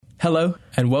Hello,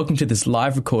 and welcome to this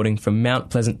live recording from Mount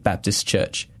Pleasant Baptist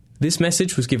Church. This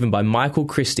message was given by Michael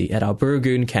Christie at our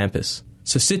Burragoon campus.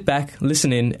 So sit back,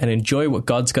 listen in, and enjoy what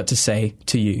God's got to say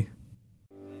to you.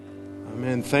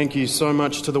 Amen. Thank you so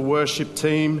much to the worship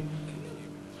team.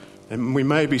 And we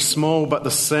may be small, but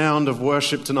the sound of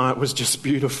worship tonight was just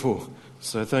beautiful.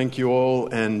 So thank you all,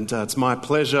 and it's my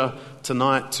pleasure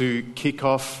tonight to kick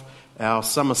off our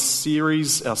summer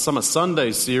series, our Summer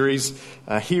Sunday series,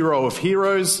 Hero of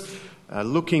Heroes,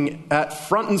 looking at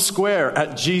front and square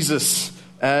at Jesus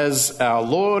as our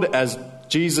Lord, as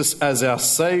Jesus as our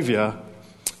Saviour.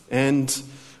 And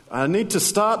I need to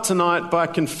start tonight by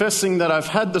confessing that I've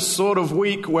had the sort of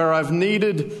week where I've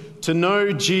needed to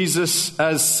know Jesus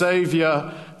as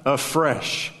Saviour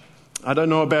afresh. I don't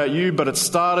know about you, but it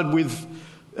started with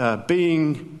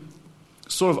being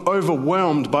sort of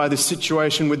overwhelmed by this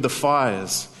situation with the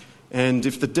fires. And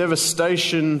if the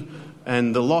devastation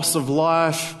and the loss of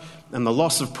life and the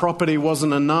loss of property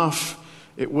wasn't enough,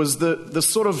 it was the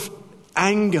sort of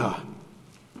anger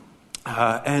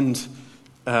and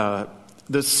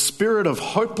the spirit of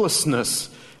hopelessness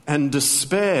and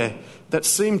despair that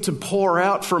seemed to pour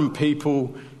out from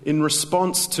people in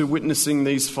response to witnessing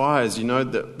these fires. You know,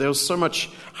 there was so much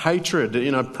hatred,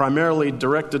 primarily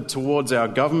directed towards our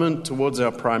government, towards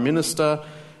our Prime Minister,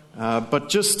 but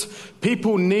just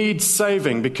people need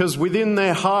saving because within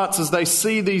their hearts, as they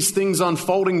see these things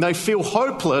unfolding, they feel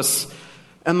hopeless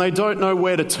and they don't know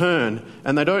where to turn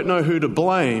and they don't know who to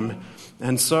blame.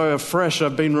 And so afresh,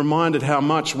 I've been reminded how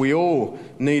much we all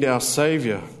need our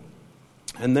Saviour.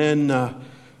 And then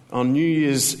on New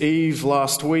Year's Eve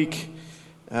last week,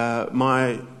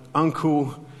 my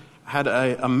uncle had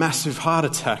a massive heart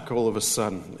attack all of a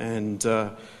sudden, and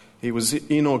he was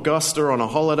in Augusta on a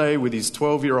holiday with his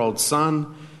 12-year-old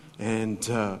son, and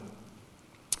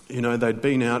they'd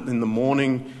been out in the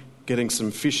morning getting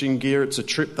some fishing gear. It's a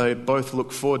trip they both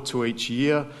look forward to each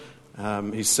year.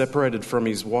 He's separated from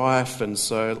his wife, and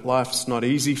so life's not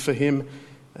easy for him,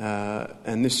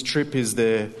 and this trip is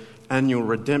their annual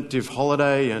redemptive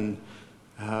holiday. And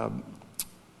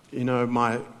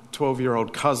my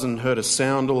 12-year-old cousin heard a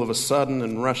sound all of a sudden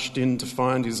and rushed in to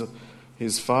find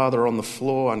his father on the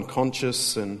floor,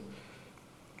 unconscious. And,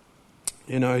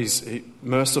 he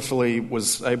mercifully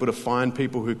was able to find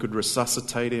people who could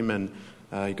resuscitate him, and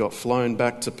he got flown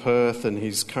back to Perth, and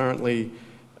he's currently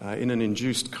in an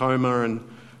induced coma, and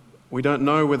we don't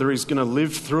know whether he's going to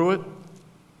live through it.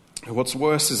 And what's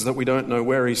worse is that we don't know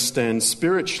where he stands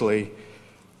spiritually,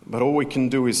 but all we can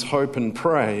do is hope and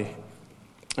pray.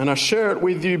 And I share it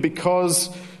with you because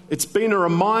it's been a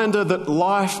reminder that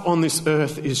life on this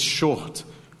earth is short.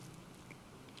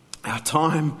 Our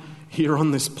time here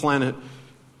on this planet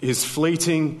is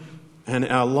fleeting and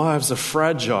our lives are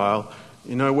fragile.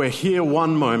 We're here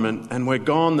one moment and we're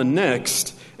gone the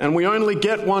next, and we only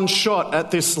get one shot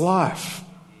at this life.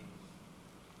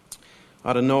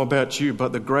 I don't know about you,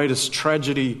 but the greatest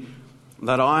tragedy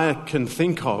that I can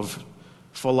think of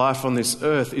for life on this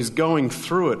earth is going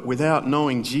through it without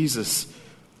knowing Jesus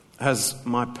as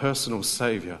my personal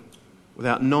Saviour,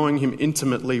 without knowing Him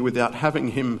intimately, without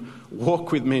having Him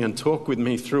walk with me and talk with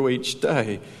me through each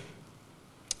day,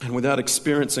 and without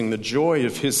experiencing the joy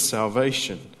of His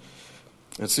salvation.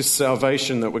 It's this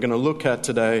salvation that we're going to look at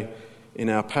today in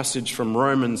our passage from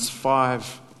Romans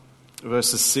 5,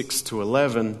 verses 6 to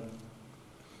 11.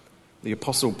 The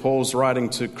Apostle Paul's writing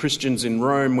to Christians in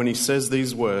Rome when he says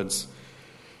these words: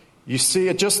 "You see,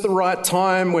 at just the right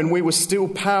time, when we were still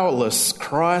powerless,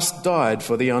 Christ died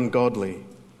for the ungodly.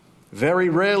 Very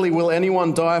rarely will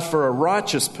anyone die for a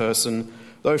righteous person,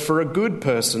 though for a good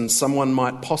person someone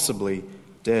might possibly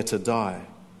dare to die.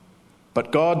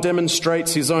 But God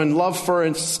demonstrates His own love for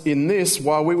us in this: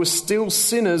 while we were still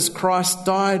sinners, Christ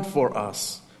died for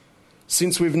us.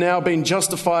 Since we've now been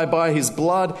justified by His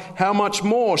blood, how much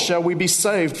more shall we be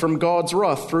saved from God's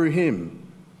wrath through Him?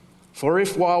 For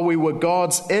if while we were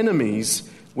God's enemies,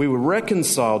 we were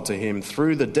reconciled to Him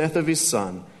through the death of His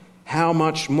Son, how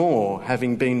much more,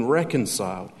 having been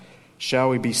reconciled, shall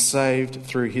we be saved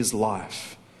through His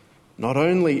life? Not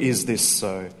only is this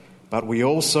so, but we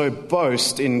also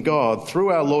boast in God through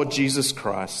our Lord Jesus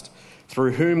Christ,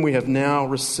 through whom we have now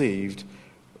received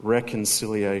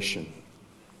reconciliation."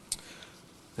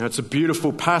 Now, it's a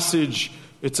beautiful passage.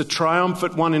 It's a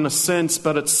triumphant one in a sense,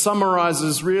 but it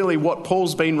summarizes really what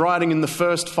Paul's been writing in the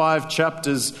first 5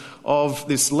 chapters of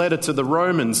this letter to the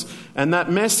Romans. And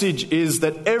that message is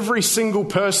that every single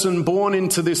person born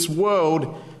into this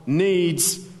world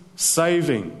needs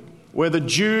saving. Whether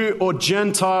Jew or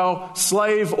Gentile,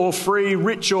 slave or free,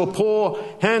 rich or poor,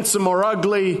 handsome or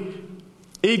ugly,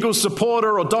 Eagles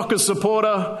supporter or Dockers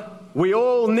supporter, we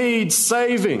all need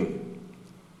saving.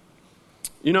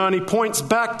 You know, and he points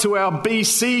back to our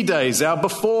BC days, our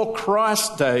before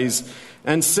Christ days,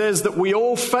 and says that we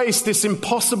all face this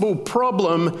impossible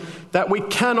problem that we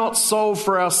cannot solve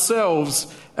for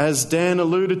ourselves, as Dan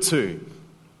alluded to.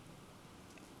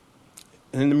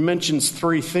 And he mentions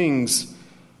three things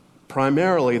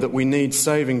primarily that we need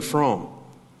saving from.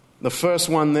 The first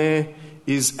one there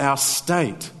is our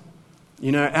state.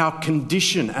 You know, our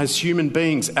condition as human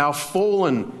beings, our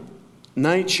fallen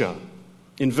nature.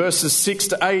 In verses 6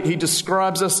 to 8, he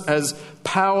describes us as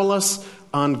powerless,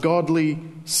 ungodly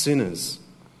sinners.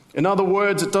 In other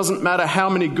words, it doesn't matter how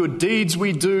many good deeds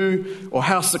we do or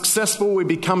how successful we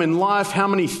become in life, how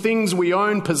many things we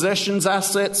own, possessions,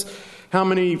 assets, how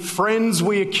many friends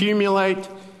we accumulate.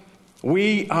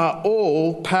 We are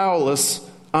all powerless,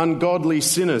 ungodly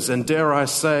sinners. And dare I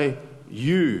say,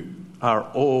 you are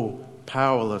all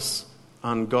powerless,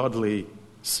 ungodly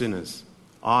sinners.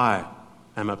 I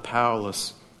am a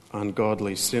powerless,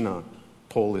 ungodly sinner,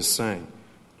 Paul is saying.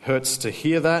 Hurts to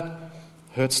hear that,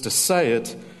 hurts to say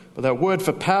it, but that word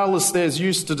for powerless there is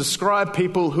used to describe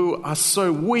people who are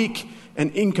so weak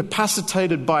and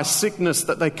incapacitated by sickness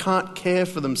that they can't care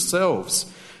for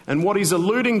themselves. And what he's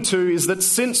alluding to is that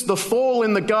since the fall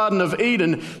in the Garden of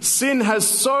Eden, sin has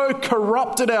so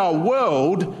corrupted our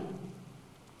world,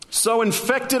 so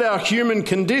infected our human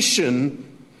condition,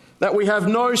 that we have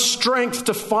no strength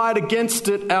to fight against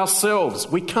it ourselves.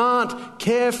 We can't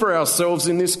care for ourselves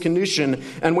in this condition,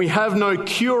 and we have no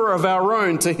cure of our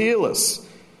own to heal us.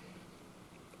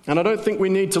 And I don't think we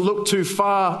need to look too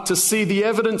far to see the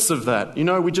evidence of that. You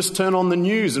know, we just turn on the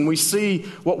news and we see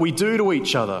what we do to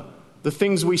each other, the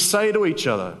things we say to each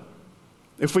other.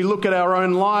 If we look at our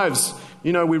own lives,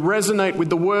 you know, we resonate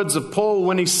with the words of Paul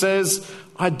when he says,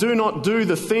 I do not do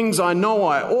the things I know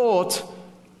I ought,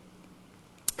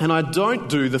 and I don't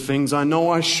do the things I know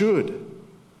I should.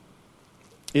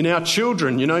 In our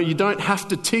children, you know, you don't have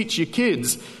to teach your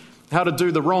kids how to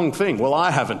do the wrong thing. Well,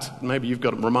 I haven't. Maybe you've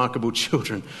got remarkable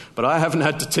children, but I haven't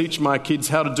had to teach my kids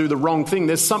how to do the wrong thing.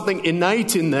 There's something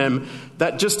innate in them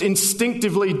that just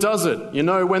instinctively does it. You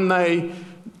know, when they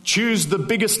choose the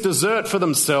biggest dessert for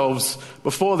themselves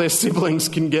before their siblings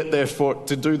can get there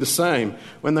to do the same.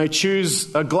 When they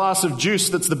choose a glass of juice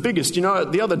that's the biggest. You know,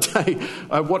 the other day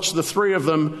I watched the three of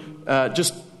them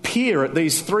just peer at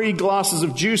these 3 glasses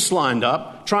of juice lined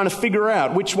up, trying to figure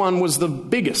out which one was the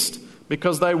biggest,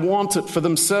 because they want it for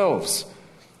themselves.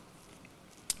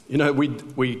 You know,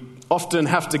 we often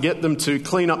have to get them to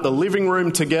clean up the living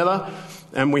room together,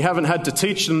 and we haven't had to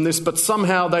teach them this, but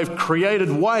somehow they've created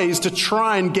ways to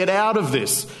try and get out of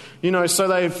this. You know, so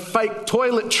they fake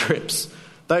toilet trips.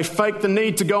 They fake the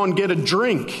need to go and get a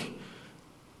drink.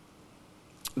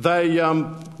 They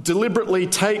deliberately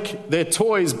take their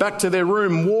toys back to their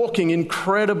room, walking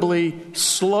incredibly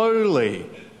slowly,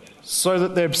 so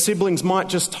that their siblings might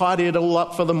just tidy it all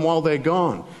up for them while they're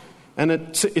gone. And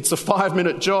it's a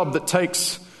 5-minute job that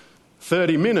takes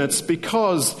 30 minutes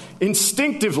because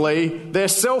instinctively they're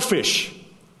selfish.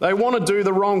 They want to do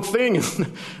the wrong thing.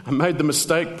 I made the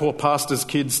mistake, poor pastor's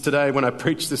kids today, when I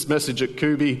preached this message at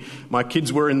Kubi. My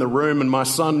kids were in the room and my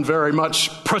son very much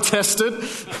protested.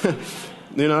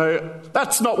 You know,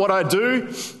 that's not what I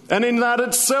do. And in that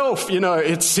itself, you know,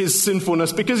 it's his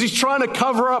sinfulness because he's trying to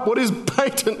cover up what is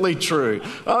patently true.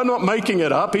 I'm not making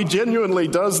it up. He genuinely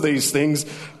does these things.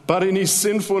 But in his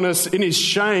sinfulness, in his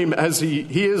shame, as he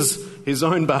hears his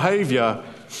own behavior,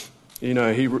 you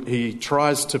know, he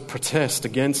tries to protest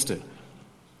against it.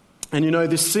 And you know,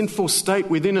 this sinful state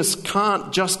within us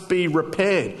can't just be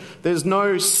repaired. There's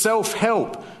no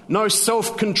self-help, no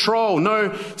self-control,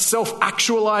 no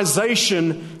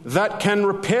self-actualization that can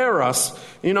repair us.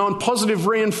 You know, and positive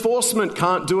reinforcement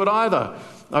can't do it either.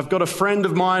 I've got a friend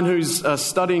of mine who's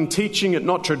studying teaching at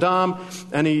Notre Dame,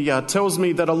 and he tells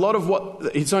me that a lot of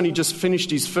what, he's only just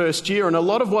finished his first year, and a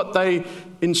lot of what they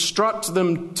instruct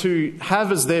them to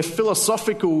have as their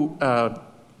philosophical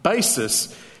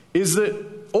basis is that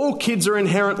all kids are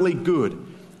inherently good,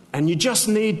 and you just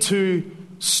need to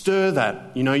stir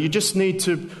that. You know, you just need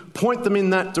to point them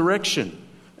in that direction.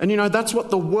 And you know, that's what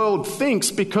the world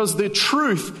thinks because the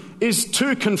truth is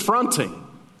too confronting.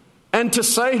 And to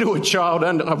say to a child,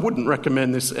 and I wouldn't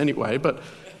recommend this anyway, but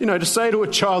you know, to say to a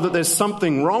child that there's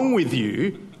something wrong with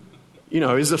you, you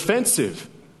know, is offensive.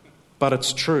 But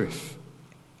it's truth.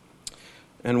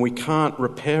 And we can't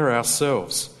repair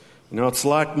ourselves. You know, it's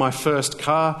like my first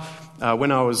car.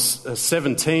 When I was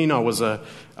 17, I was a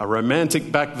romantic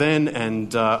back then,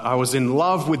 and I was in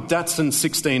love with Datsun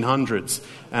 1600s.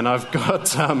 And I've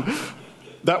got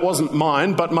that wasn't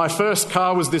mine, but my first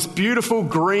car was this beautiful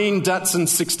green Datsun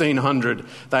 1600.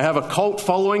 They have a cult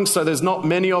following, so there's not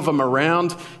many of them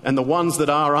around, and the ones that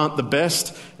aren't the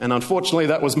best. And unfortunately,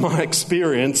 that was my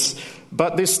experience.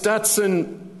 But this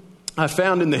Datsun I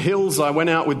found in the hills. I went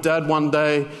out with Dad one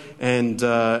day, and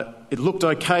it looked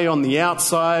okay on the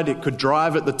outside. It could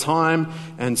drive at the time,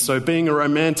 and so being a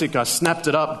romantic, I snapped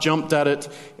it up, jumped at it,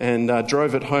 and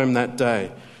drove it home that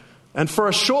day. And for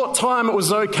a short time, it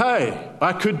was okay.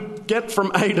 I could get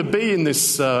from A to B in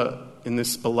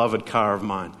this beloved car of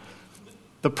mine.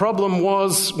 The problem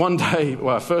was one day,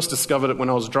 well, I first discovered it when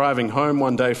I was driving home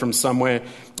one day from somewhere.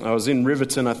 I was in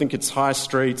Riverton, I think it's High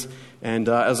Street, and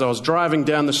as I was driving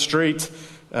down the street,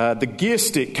 the gear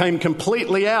stick came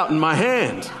completely out in my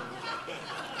hand.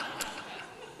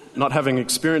 Not having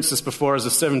experienced this before as a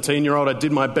 17-year-old, I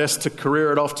did my best to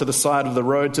career it off to the side of the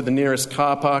road to the nearest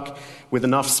car park with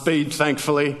enough speed,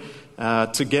 thankfully,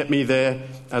 to get me there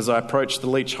as I approached the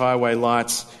Leach Highway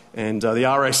lights. And the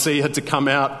RAC had to come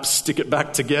out, stick it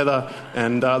back together,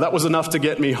 and that was enough to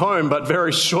get me home. But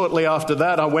very shortly after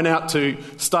that, I went out to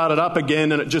start it up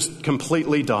again, and it just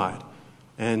completely died.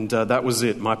 And that was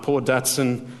it. My poor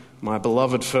Datsun, my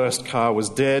beloved first car, was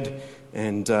dead.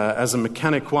 And as a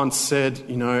mechanic once said,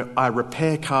 you know, I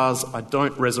repair cars, I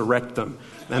don't resurrect them.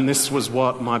 And this was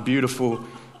what my beautiful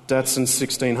Datsun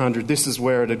 1600, this is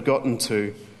where it had gotten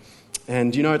to.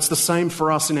 And, you know, it's the same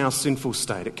for us in our sinful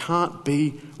state. It can't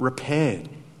be repaired.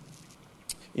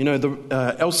 You know,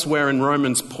 elsewhere in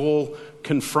Romans, Paul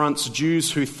confronts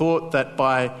Jews who thought that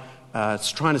by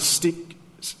trying to stick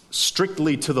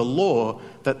strictly to the law,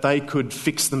 that they could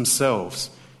fix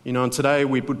themselves. You know, and today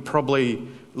we would probably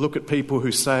look at people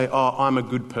who say, oh, I'm a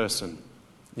good person.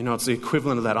 You know, it's the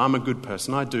equivalent of that. I'm a good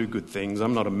person. I do good things.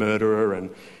 I'm not a murderer. And,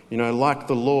 you know, like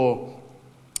the law,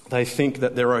 they think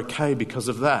that they're okay because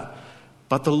of that.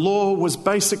 But the law was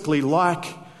basically like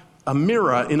a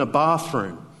mirror in a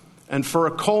bathroom. And for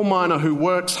a coal miner who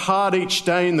works hard each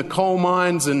day in the coal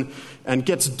mines and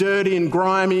gets dirty and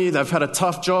grimy, they've had a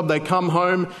tough job, they come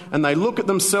home and they look at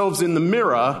themselves in the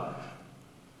mirror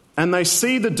and they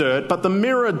see the dirt, but the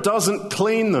mirror doesn't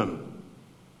clean them.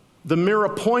 The mirror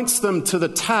points them to the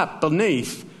tap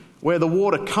beneath where the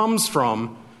water comes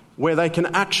from, where they can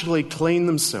actually clean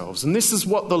themselves. And this is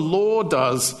what the law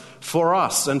does for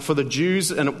us and for the Jews,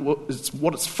 and it's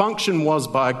what its function was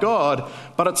by God,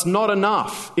 but it's not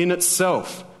enough in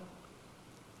itself.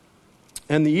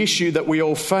 And the issue that we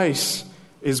all face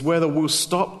is whether we'll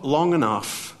stop long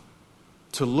enough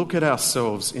to look at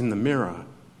ourselves in the mirror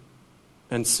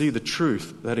and see the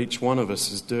truth that each one of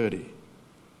us is dirty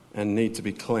and need to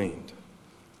be cleaned.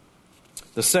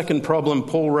 The second problem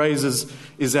Paul raises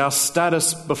is our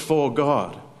status before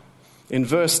God. In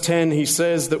verse 10, he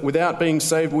says that without being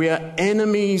saved, we are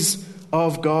enemies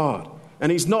of God.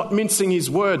 And he's not mincing his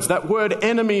words. That word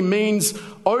enemy means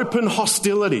open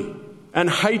hostility and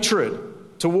hatred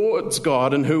towards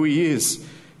God and who he is.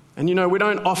 And you know, we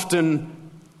don't often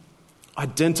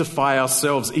identify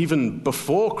ourselves even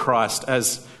before Christ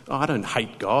as, oh, I don't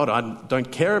hate God, I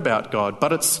don't care about God.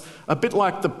 But it's a bit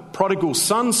like the prodigal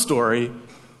son story,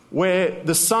 where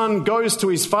the son goes to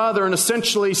his father and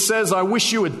essentially says, I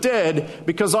wish you were dead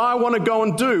because I want to go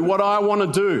and do what I want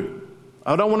to do.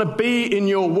 I don't want to be in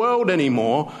your world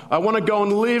anymore. I want to go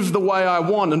and live the way I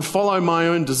want and follow my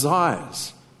own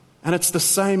desires. And it's the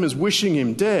same as wishing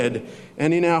him dead.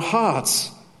 And in our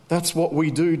hearts, that's what we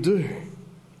do.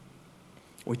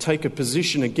 We take a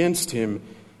position against him,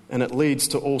 and it leads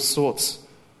to all sorts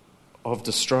of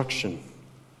destruction.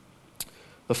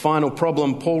 The final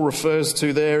problem Paul refers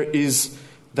to there is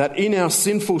that in our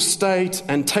sinful state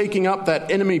and taking up that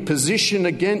enemy position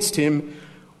against him,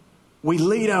 we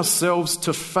lead ourselves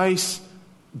to face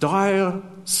dire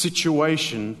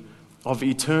situation of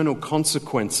eternal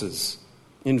consequences.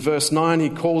 In verse 9, he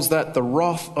calls that the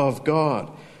wrath of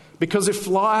God. Because if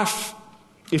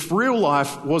real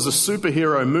life was a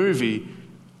superhero movie,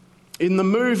 in the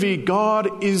movie,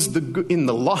 God is the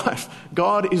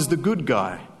good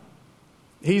guy.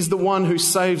 He's the one who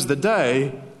saves the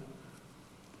day,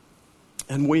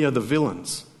 and we are the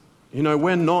villains. You know,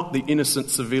 we're not the innocent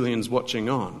civilians watching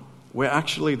on. We're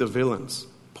actually the villains,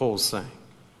 Paul's saying.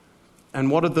 And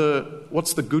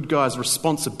what's the good guy's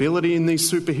responsibility in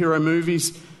these superhero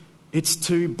movies? It's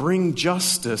to bring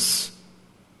justice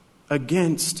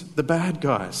against the bad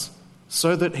guys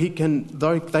so that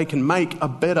they can make a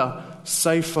better,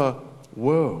 safer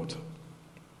world.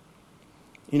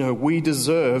 You know, we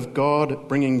deserve God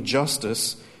bringing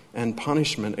justice and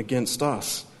punishment against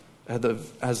us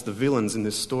as the villains in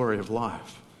this story of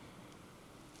life.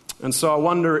 And so I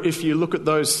wonder if you look at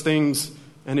those things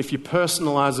And if you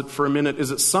personalize it for a minute,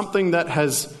 is it something that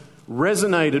has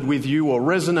resonated with you or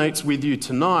resonates with you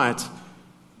tonight?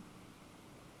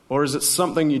 Or is it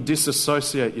something you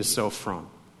disassociate yourself from?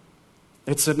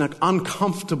 It's an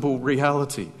uncomfortable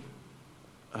reality.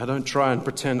 I don't try and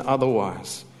pretend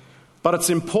otherwise. But it's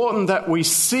important that we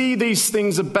see these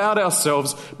things about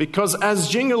ourselves because, as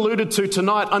Jing alluded to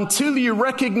tonight, until you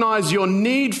recognize your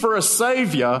need for a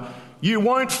Saviour, you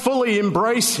won't fully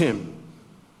embrace Him.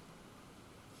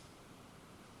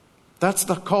 That's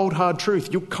the cold, hard truth.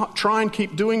 You'll try and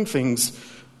keep doing things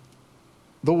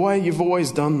the way you've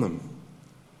always done them.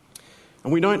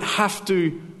 And we don't have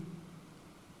to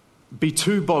be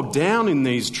too bogged down in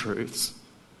these truths,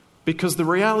 because the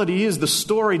reality is the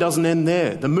story doesn't end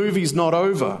there. The movie's not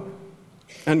over.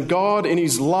 And God, in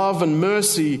His love and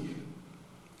mercy,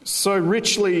 so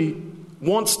richly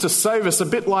wants to save us. A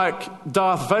bit like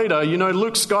Darth Vader. You know,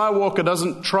 Luke Skywalker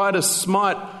doesn't try to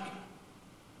smite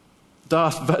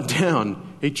Darth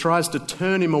down. He tries to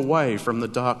turn him away from the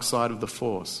dark side of the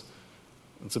Force.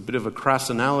 It's a bit of a crass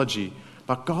analogy.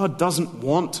 But God doesn't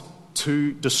want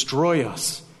to destroy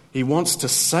us. He wants to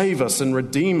save us and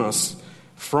redeem us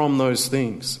from those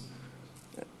things.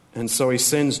 And so He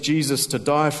sends Jesus to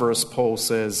die for us, Paul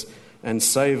says, and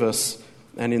save us.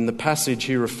 And in the passage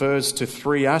he refers to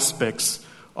three aspects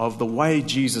of the way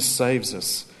Jesus saves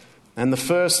us. And the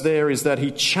first there is that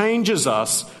He changes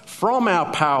us from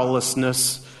our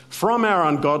powerlessness, from our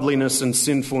ungodliness and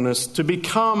sinfulness, to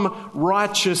become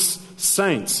righteous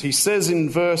saints. He says in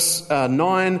verse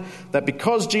 9 that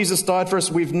because Jesus died for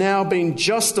us, we've now been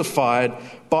justified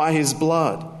by His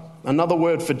blood. Another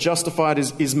word for justified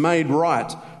is made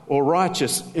right or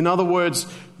righteous. In other words,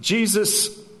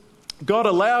 God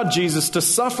allowed Jesus to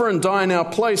suffer and die in our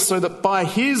place so that by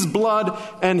His blood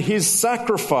and His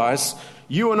sacrifice,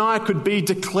 you and I could be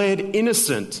declared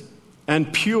innocent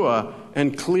and pure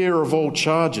and clear of all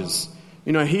charges.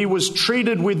 You know, He was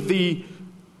treated with the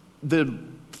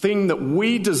thing that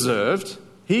we deserved.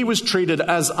 He was treated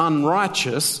as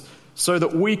unrighteous so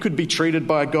that we could be treated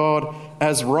by God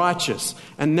as righteous.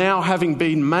 And now, having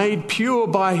been made pure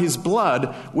by His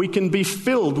blood, we can be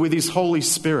filled with His Holy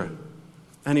Spirit.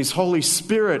 And His Holy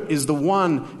Spirit is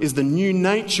the new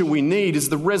nature we need, is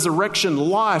the resurrection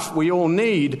life we all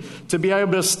need to be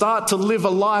able to start to live a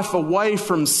life away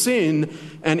from sin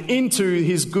and into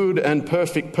His good and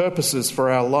perfect purposes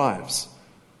for our lives.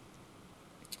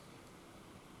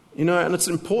 You know, and it's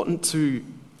important to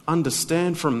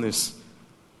understand from this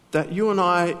that you and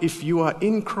I, if you are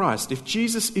in Christ, if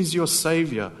Jesus is your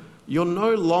Saviour, you're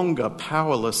no longer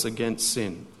powerless against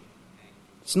sin.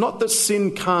 It's not that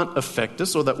sin can't affect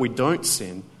us or that we don't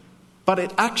sin, but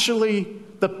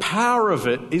the power of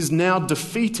it is now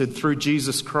defeated through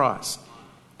Jesus Christ.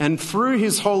 And through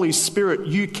His Holy Spirit,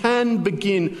 you can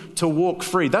begin to walk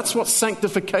free. That's what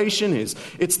sanctification is.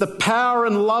 It's the power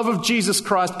and love of Jesus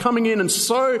Christ coming in and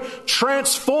so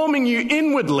transforming you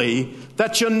inwardly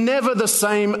that you're never the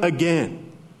same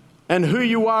again. And who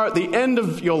you are at the end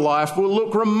of your life will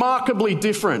look remarkably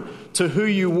different to who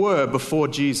you were before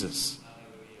Jesus.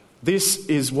 This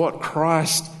is what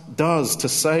Christ does to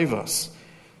save us.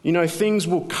 You know, things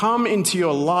will come into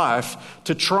your life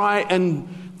to try and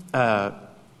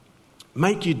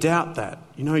make you doubt that.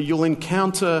 You know, you'll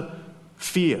encounter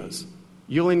fears.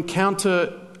 You'll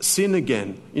encounter sin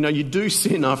again. You know, you do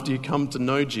sin after you come to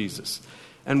know Jesus.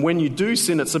 And when you do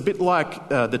sin, it's a bit like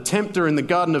the tempter in the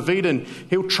Garden of Eden.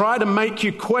 He'll try to make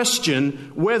you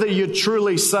question whether you're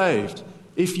truly saved.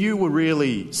 If you were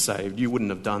really saved, you wouldn't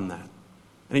have done that.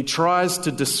 And he tries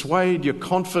to dissuade your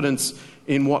confidence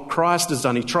in what Christ has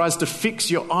done. He tries to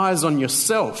fix your eyes on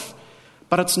yourself.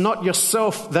 But it's not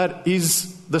yourself that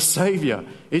is the Saviour.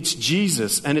 It's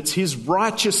Jesus, and it's His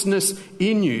righteousness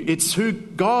in you. It's who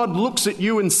God looks at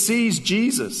you and sees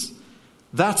Jesus.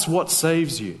 That's what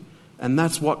saves you. And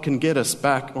that's what can get us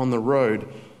back on the road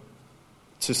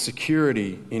to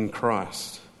security in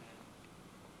Christ.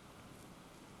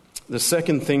 The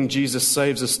second thing Jesus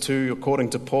saves us to, according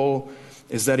to Paul,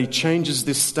 is that He changes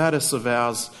this status of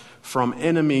ours from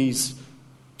enemies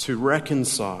to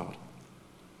reconciled.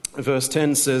 Verse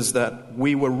 10 says that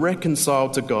we were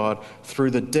reconciled to God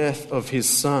through the death of His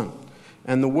Son.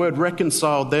 And the word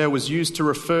reconciled there was used to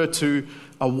refer to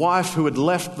a wife who had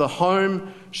left the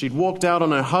home. She'd walked out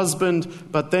on her husband,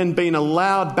 but then been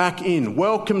allowed back in,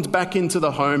 welcomed back into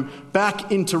the home,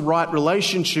 back into right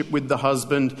relationship with the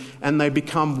husband, and they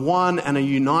become one and are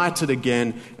united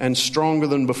again and stronger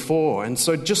than before. And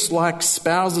so just like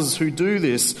spouses who do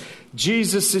this,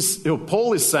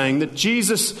 Paul is saying that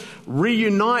Jesus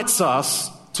reunites us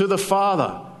to the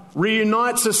Father,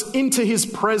 reunites us into His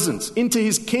presence, into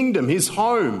His kingdom, His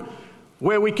home,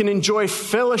 where we can enjoy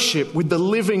fellowship with the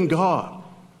living God.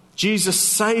 Jesus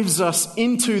saves us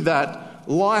into that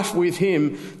life with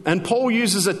him. And Paul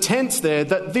uses a tense there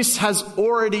that this has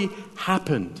already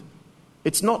happened.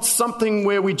 It's not something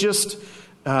where we just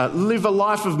live a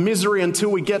life of misery until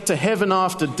we get to heaven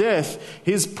after death.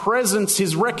 His presence,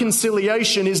 his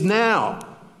reconciliation is now.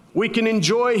 We can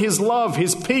enjoy his love,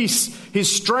 his peace,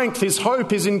 his strength, his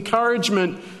hope, his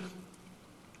encouragement,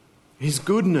 his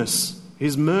goodness,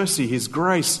 his mercy, his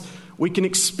grace. We can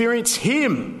experience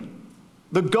him,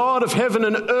 the God of heaven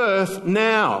and earth,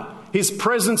 now. His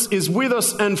presence is with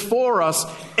us and for us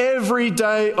every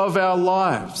day of our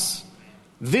lives.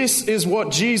 This is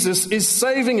what Jesus is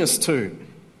saving us to.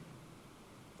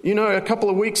 You know, a couple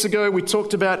of weeks ago we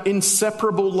talked about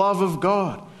inseparable love of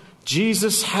God.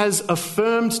 Jesus has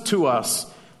affirmed to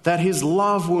us that his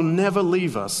love will never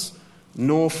leave us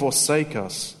nor forsake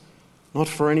us. Not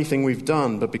for anything we've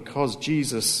done, but because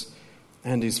Jesus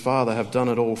and his Father have done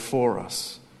it all for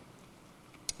us.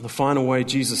 The final way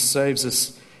Jesus saves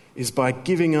us is by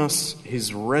giving us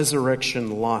his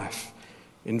resurrection life.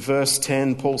 In verse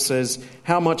 10, Paul says,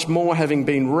 "How much more, having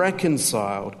been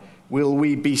reconciled, will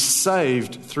we be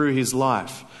saved through his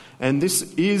life?" And this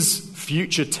is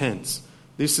future tense.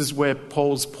 This is where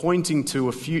Paul's pointing to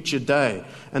a future day.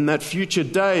 And that future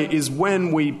day is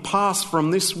when we pass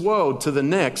from this world to the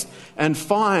next and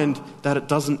find that it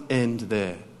doesn't end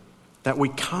there. That we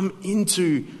come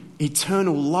into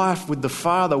eternal life with the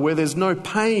Father where there's no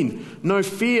pain, no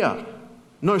fear,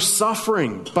 no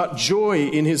suffering, but joy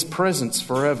in his presence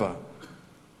forever.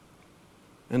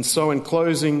 And so in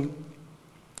closing,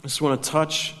 I just want to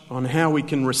touch on how we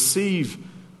can receive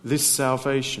this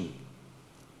salvation.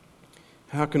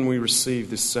 How can we receive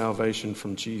this salvation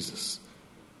from Jesus?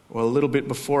 Well, a little bit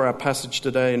before our passage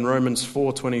today in Romans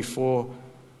 4:24,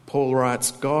 Paul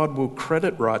writes, "God will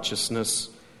credit righteousness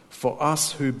for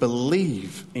us who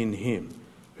believe in him,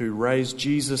 who raised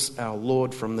Jesus our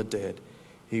Lord from the dead.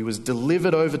 He was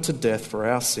delivered over to death for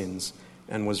our sins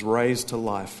and was raised to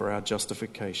life for our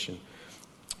justification."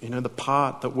 You know, the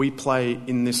part that we play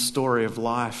in this story of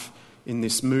life, in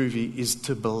this movie, is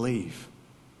to believe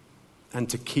and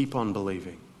to keep on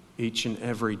believing each and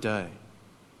every day.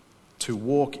 To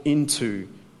walk into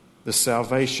the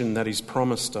salvation that he's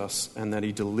promised us and that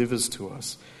he delivers to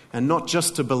us. And not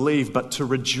just to believe, but to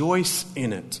rejoice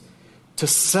in it, to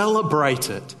celebrate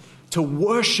it, to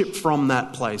worship from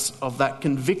that place of that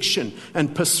conviction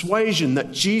and persuasion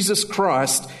that Jesus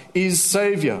Christ is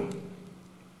Saviour.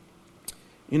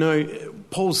 You know,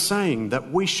 Paul's saying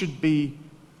that we should be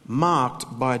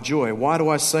marked by joy. Why do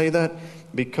I say that?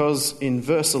 Because in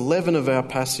verse 11 of our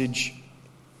passage,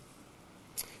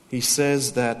 he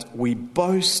says that we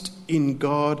boast in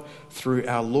God through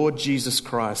our Lord Jesus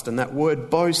Christ. And that word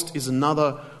boast is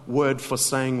another word for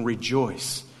saying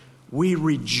rejoice. We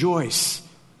rejoice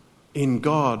in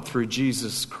God through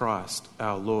Jesus Christ,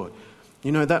 our Lord.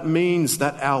 You know, that means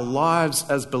that our lives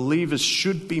as believers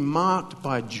should be marked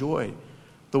by joy.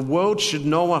 The world should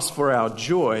know us for our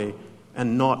joy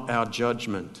and not our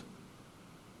judgment.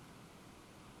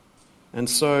 And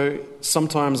so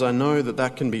sometimes I know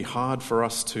that can be hard for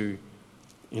us to,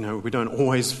 we don't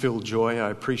always feel joy. I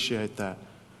appreciate that.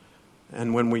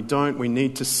 And when we don't, we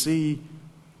need to see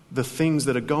the things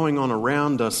that are going on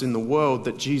around us in the world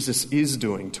that Jesus is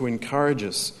doing to encourage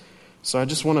us. So I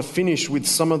just want to finish with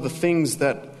some of the things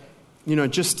that,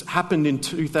 just happened in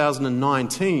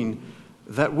 2019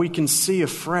 that we can see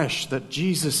afresh that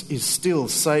Jesus is still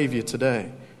Saviour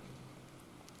today.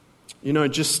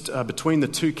 Just between the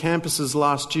two campuses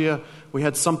last year, we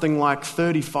had something like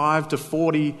 35 to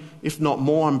 40, if not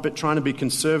more, I'm trying to be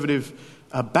conservative,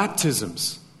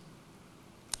 baptisms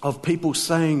of people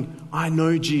saying, I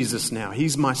know Jesus now,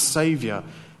 he's my Saviour,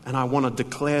 and I want to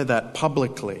declare that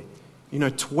publicly.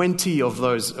 20 of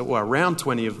those, or around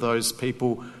 20 of those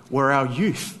people were our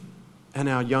youth and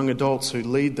our young adults who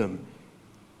lead them.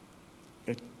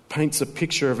 It paints a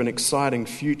picture of an exciting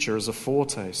future as a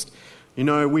foretaste.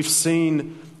 We've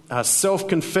seen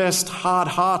self-confessed,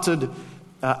 hard-hearted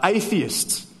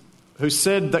atheists who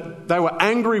said that they were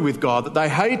angry with God, that they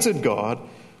hated God.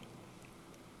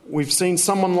 We've seen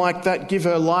someone like that give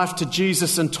her life to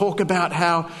Jesus and talk about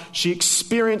how she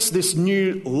experienced this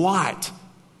new light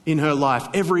in her life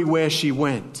everywhere she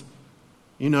went.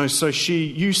 So she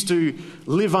used to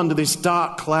live under this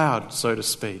dark cloud, so to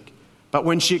speak. But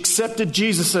when she accepted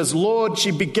Jesus as Lord,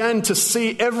 she began to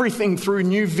see everything through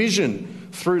new vision,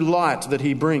 through light that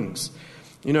he brings.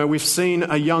 We've seen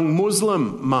a young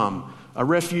Muslim mum, a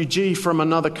refugee from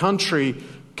another country,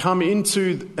 come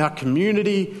into our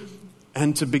community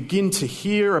and to begin to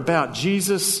hear about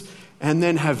Jesus and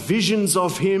then have visions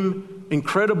of him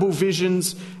incredible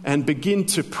visions and begin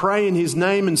to pray in his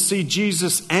name and see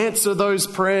Jesus answer those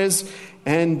prayers.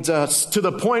 And to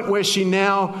the point where she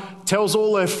now tells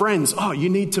all her friends, oh, you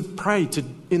need to pray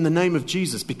in the name of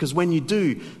Jesus, because when you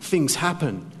do, things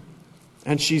happen.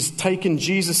 And she's taken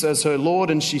Jesus as her Lord.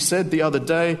 And she said the other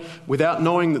day, without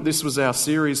knowing that this was our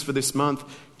series for this month,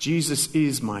 Jesus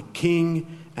is my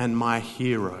King and my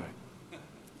hero.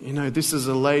 You know, this is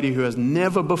a lady who has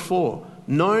never before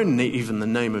known even the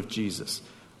name of Jesus,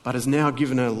 but has now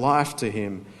given her life to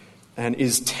him and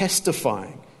is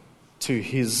testifying to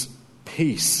his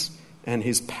peace and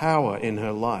his power in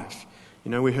her life. You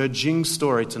know, we heard Jing's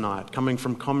story tonight, coming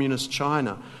from communist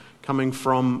China, coming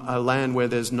from a land where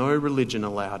there's no religion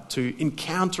allowed, to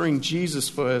encountering Jesus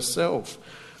for herself.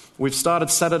 We've started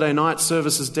Saturday night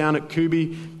services down at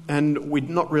Kubi, and we're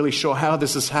not really sure how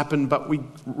this has happened, but we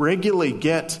regularly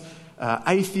get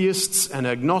atheists and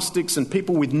agnostics and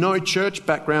people with no church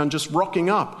background just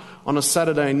rocking up on a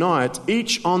Saturday night,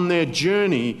 each on their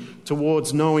journey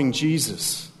towards knowing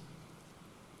Jesus.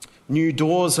 New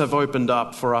doors have opened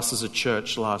up for us as a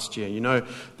church last year. You know,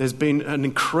 there's been an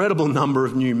incredible number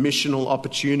of new missional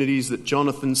opportunities that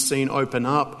Jonathan's seen open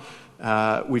up.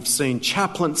 We've seen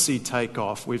chaplaincy take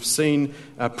off. We've seen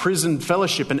prison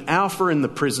fellowship and Alpha in the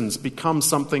prisons become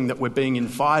something that we're being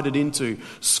invited into.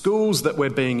 Schools that we're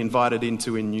being invited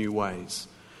into in new ways.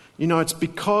 You know, it's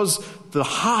because the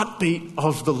heartbeat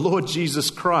of the Lord Jesus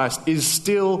Christ is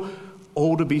still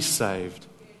all to be saved,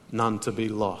 none to be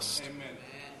lost. Amen.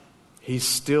 He's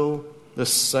still the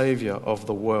Saviour of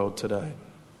the world today.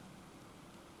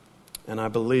 And I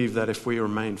believe that if we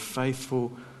remain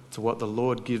faithful to what the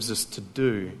Lord gives us to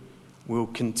do, we'll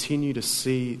continue to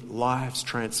see lives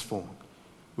transformed.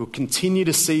 We'll continue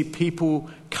to see people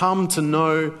come to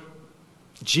know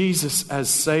Jesus as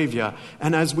Saviour.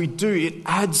 And as we do, it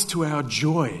adds to our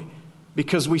joy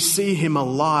because we see him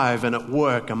alive and at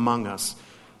work among us.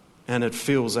 And it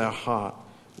fills our heart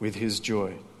with his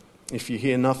joy. If you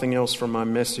hear nothing else from my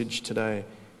message today,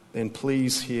 then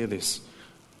please hear this.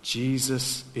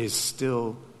 Jesus is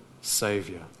still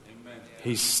Saviour.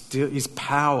 His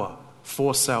power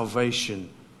for salvation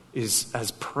is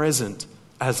as present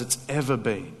as it's ever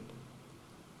been.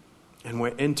 And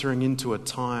we're entering into a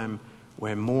time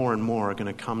where more and more are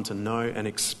going to come to know and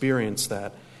experience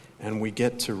that, and we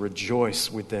get to rejoice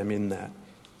with them in that.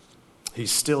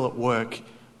 He's still at work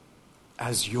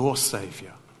as your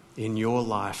Saviour in your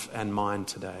life and mine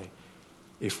today,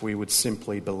 if we would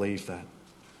simply believe that.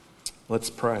 Let's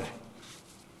pray.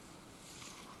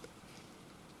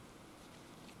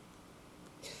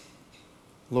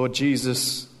 Lord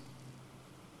Jesus,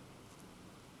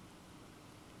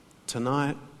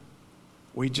 tonight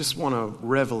we just want to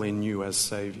revel in you as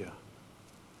Saviour.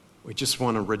 We just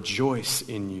want to rejoice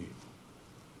in you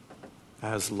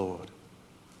as Lord.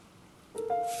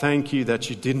 Thank you that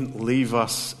you didn't leave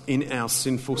us in our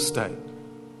sinful state,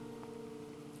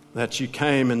 that you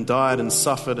came and died and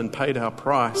suffered and paid our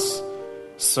price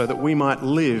so that we might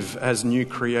live as new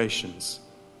creations,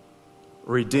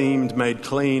 redeemed, made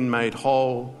clean, made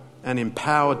whole, and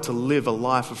empowered to live a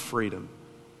life of freedom.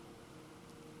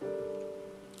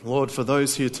 Lord, for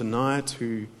those here tonight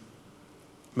who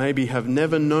maybe have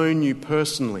never known you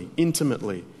personally,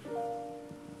 intimately,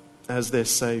 as their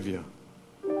Saviour,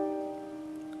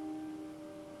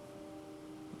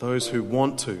 those who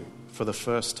want to for the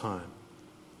first time,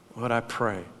 Lord, I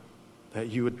pray that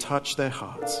you would touch their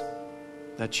hearts,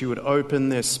 that you would open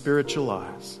their spiritual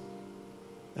eyes,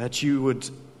 that you would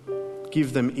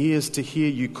give them ears to hear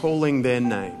you calling their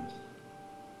name,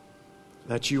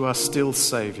 that you are still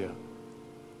Saviour,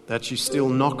 that you still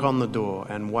knock on the door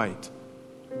and wait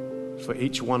for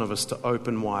each one of us to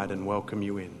open wide and welcome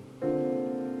you in.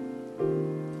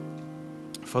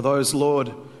 For those,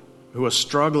 Lord, who are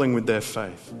struggling with their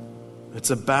faith, it's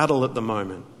a battle at the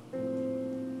moment.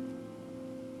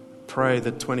 Pray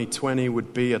that 2020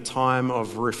 would be a time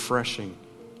of refreshing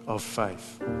of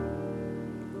faith,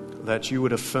 that you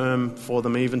would affirm for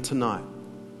them even tonight,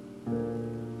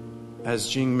 as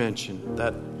Jing mentioned,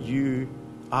 that you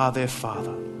are their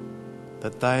Father,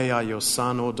 that they are your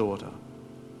son or daughter,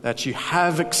 that you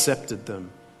have accepted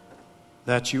them,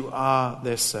 that you are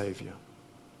their Saviour.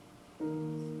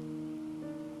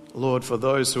 Lord, for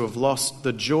those who have lost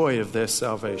the joy of their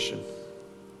salvation,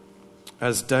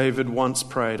 as David once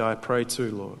prayed, I pray too,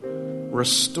 Lord,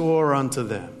 restore unto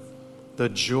them the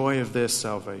joy of their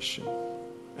salvation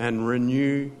and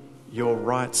renew your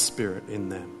right spirit in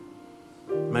them.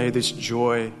 May this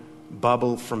joy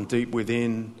bubble from deep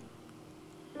within.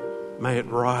 May it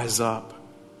rise up.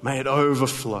 May it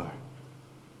overflow.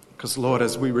 Because, Lord,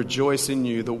 as we rejoice in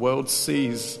you, the world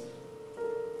sees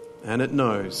and it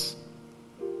knows,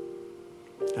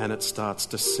 and it starts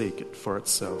to seek it for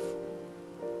itself.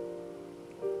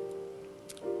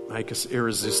 Make us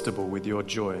irresistible with your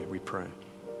joy, we pray.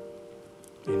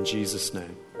 In Jesus'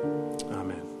 name,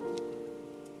 amen.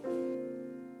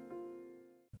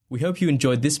 We hope you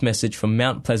enjoyed this message from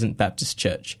Mount Pleasant Baptist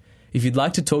Church. If you'd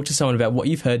like to talk to someone about what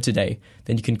you've heard today,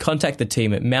 then you can contact the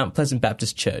team at Mount Pleasant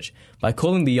Baptist Church by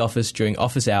calling the office during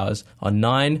office hours on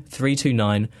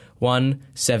 9329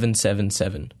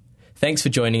 1777. Thanks for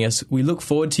joining us. We look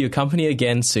forward to your company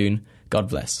again soon. God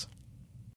bless.